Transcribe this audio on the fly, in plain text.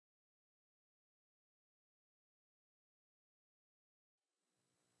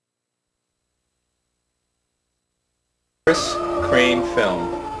Chris Crane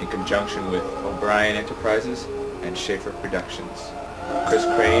Film, in conjunction with O'Brien Enterprises and Schaefer Productions. Chris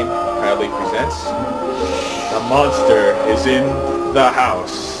Crane proudly presents The Monster is in the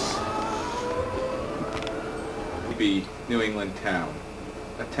House. Be New England town.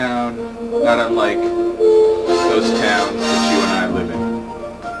 A town not unlike those towns that you and I live in.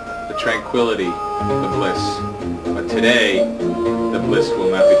 The tranquility, the bliss. But today, the bliss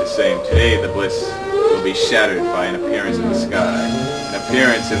will not be the same. Today, the bliss will be shattered by an appearance in the sky. An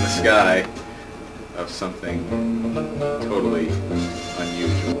appearance in the sky of something totally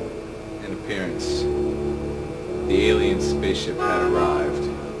unusual. An appearance. The alien spaceship had arrived,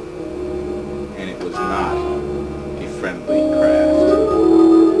 and it was not a friendly craft.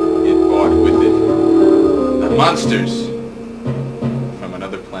 It brought with it the monsters from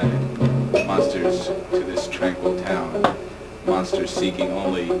another planet. Monsters to this tranquil town. Monsters seeking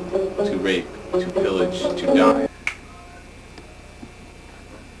only to rape, to pillage, to die.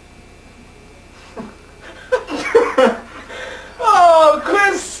 Oh,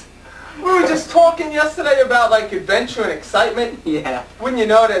 Chris! We were just talking yesterday about, like, adventure and excitement. Yeah. Wouldn't you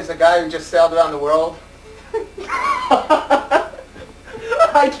know there's a guy who just sailed around the world?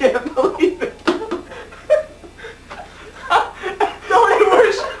 I can't believe it. Don't you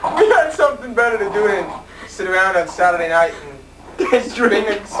wish we had something better to do than sit around on Saturday night and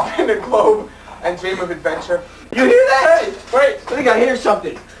spin a globe and dream of adventure? You hear that? Hey, wait! I think I hear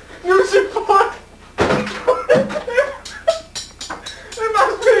something. Music box! It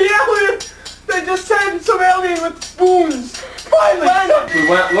must be the alien! They just said some alien with spoons! Finally! We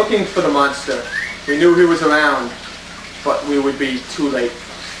went looking for the monster. We knew he was around, but we would be too late.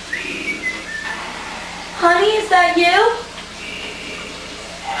 Honey, is that you?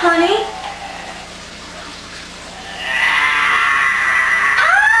 Honey?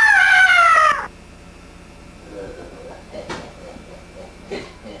 It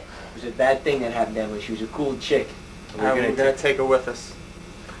was a bad thing that happened then when she was a cool chick. We're gonna take her with us.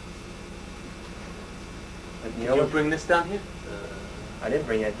 You Did know, you bring this down here? I didn't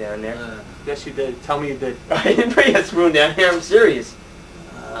bring that down there. Yes, you did. Tell me you did. I didn't bring that spoon down here. I'm serious.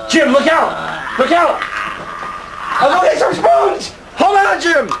 Jim, look out! Look out! I'm gonna get some spoons! Hold on,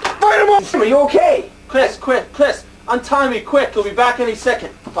 Jim! Fight him off! Are you okay? Chris, untie me quick. He'll be back any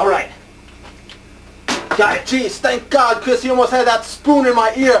second. All right. God, jeez, thank God, Chris. He almost had that spoon in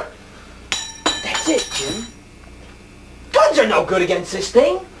my ear. That's it, Jim. Guns are no good against this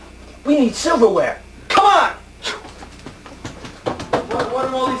thing. We need silverware. Come on! What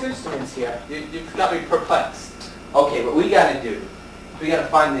are all these instruments here? You've got me perplexed. Okay, what we gotta do, we gotta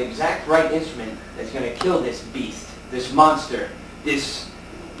find the exact right instrument that's gonna kill this beast, this monster, this...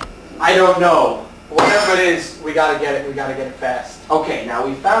 I don't know. Whatever it is, we gotta get it. We gotta get it fast. Okay, now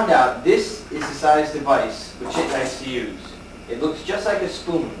we found out this is the size device which it likes to use. It looks just like a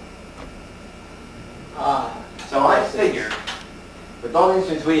spoon. So I figure, with all the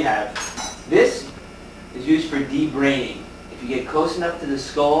instruments we have, this is used for debraining. If you get close enough to the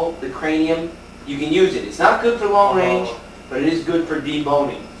skull, the cranium, you can use it. It's not good for long range, but it is good for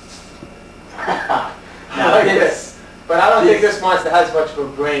deboning. Now this. But I don't think this monster has much of a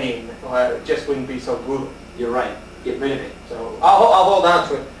brain, or it just wouldn't be so brutal. You're right. Get rid of it. So I'll hold on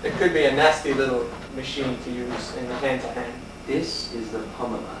to it. It could be a nasty little machine to use in the hand-to-hand. This is the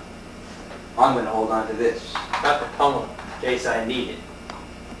pumela. I'm going to hold on to this, Not the pummel. in case I need it.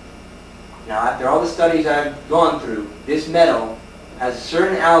 Now, after all the studies I've gone through, this metal has a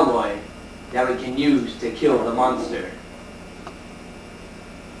certain alloy that we can use to kill the monster.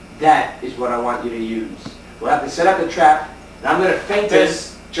 That is what I want you to use. We'll have to set up a trap, and I'm going to feint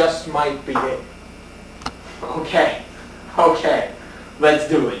This just might be it. Okay, let's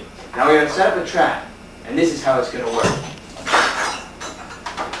do it. Now we're going to set up a trap, and this is how it's going to work.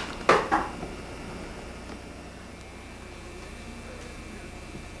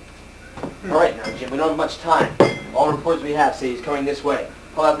 Alright now, Jim, we don't have much time. All reports we have say he's coming this way.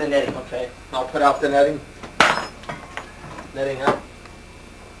 Pull out the netting. Okay, I'll put out the netting. Netting out.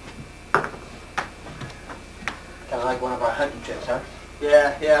 Kind of like one of our hunting trips, huh?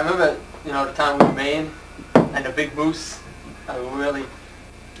 Yeah, I remember, the time we were in Maine, and the big moose. We really,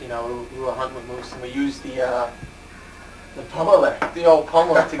 we were hunting with moose, and we used the pummeler. the old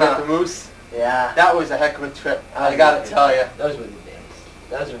pummel to get the moose. Yeah. That was a heck of a trip, I gotta tell you. Those were the days.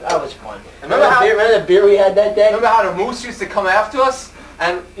 That was fun. Remember the beer we had that day? Remember how the moose used to come after us?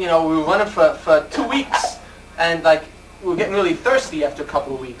 And, we were running for 2 weeks, and, we were getting really thirsty after a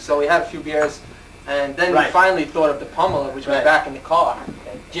couple of weeks, so we had a few beers, and then we finally thought of the pummeler, which was back in the car.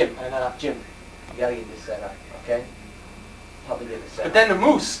 Okay. Jim, you gotta get this set up, okay? Probably get a But second. then the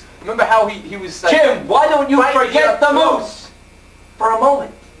moose. Remember how he was like... Jim, why don't you biting forget your the throat? moose for a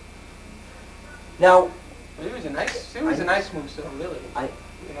moment? Now, He was a nice moose, though, really. I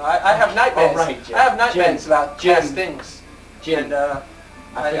I have nightmares. Oh, right, Jim. I have nightmares about Jim. past things. Jim, And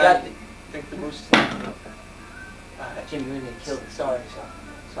I forgot. think the moose. Jim, you're gonna kill me. Sorry.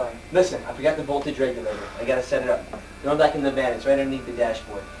 Listen, I forgot the voltage regulator. I gotta set it up. Going back in the van. It's right underneath the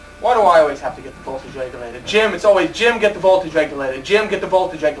dashboard. Why do I always have to get the voltage regulator? Jim, it's always Jim, get the voltage regulator. Jim, get the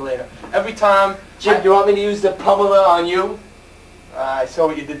voltage regulator. Every time. Jim, do you want me to use the pummeler on you? I saw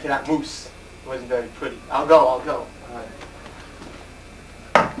what you did to that moose. It wasn't very pretty. I'll go. All right.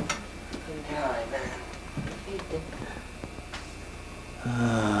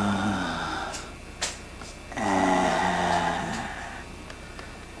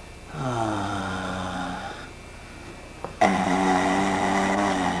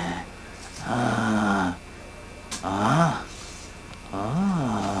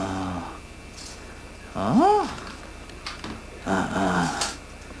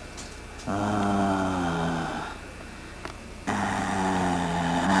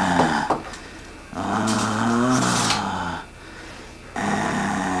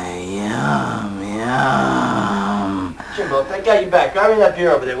 Jimbo, if I got you back, grab me that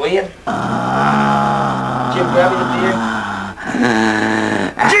beer over there, will you? Jim, grab me the beer.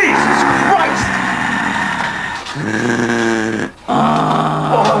 Jesus Christ!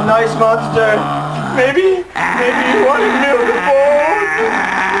 Oh, nice monster. Maybe you want to milk the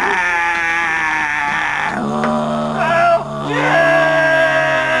bones.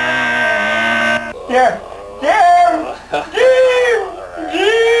 Jim!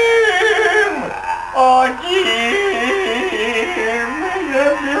 Oh, Jim!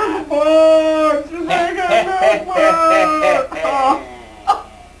 Milk bones! Milk bones!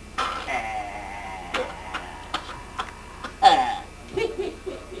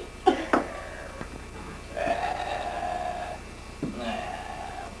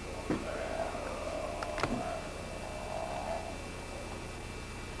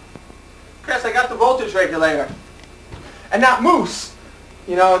 Chris, I got the voltage regulator. And that moose.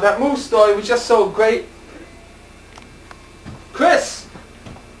 You know, that moose story was just so great. Chris!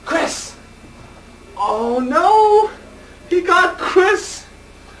 Chris! Oh no! He got Chris!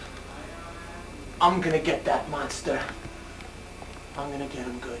 I'm gonna get that monster. I'm gonna get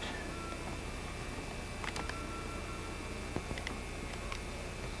him good.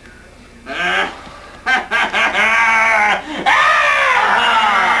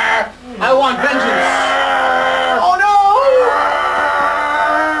 I want vengeance! Oh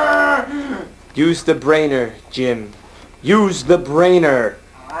no! Use the brainer, Jim. Use the brainer.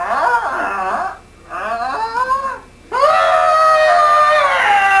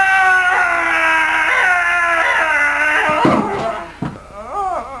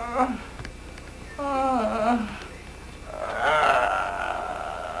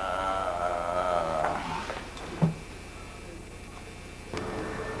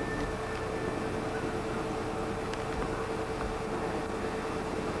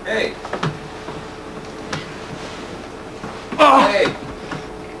 Hey. Oh. Hey.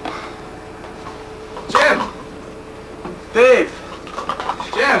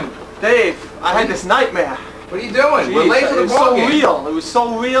 Jim. Dave, I had this nightmare. What are you doing? We're Jeez, late for the it was ball so game. real. It was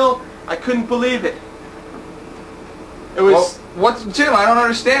so real. I couldn't believe it. It was. Well, what's Jim? I don't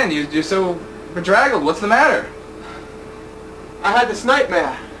understand. You're so bedraggled. What's the matter? I had this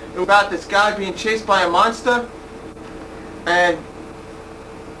nightmare about this guy being chased by a monster, and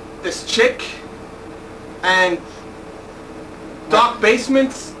this chick, and dark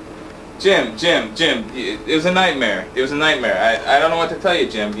basements. Jim, it was a nightmare. It was a nightmare. I don't know what to tell you,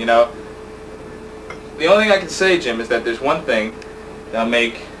 Jim. You know, the only thing I can say, Jim, is that there's one thing that'll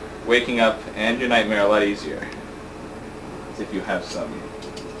make waking up and your nightmare a lot easier. It's if you have some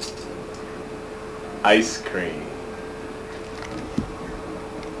ice cream.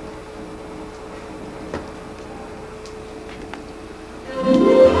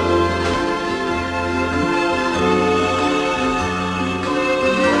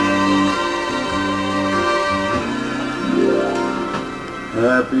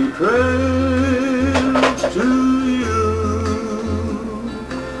 Happy trails to you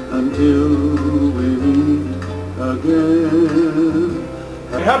until we meet again.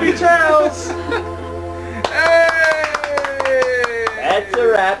 Happy trails! Hey! That's a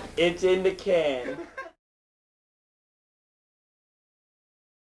wrap. It's in the can.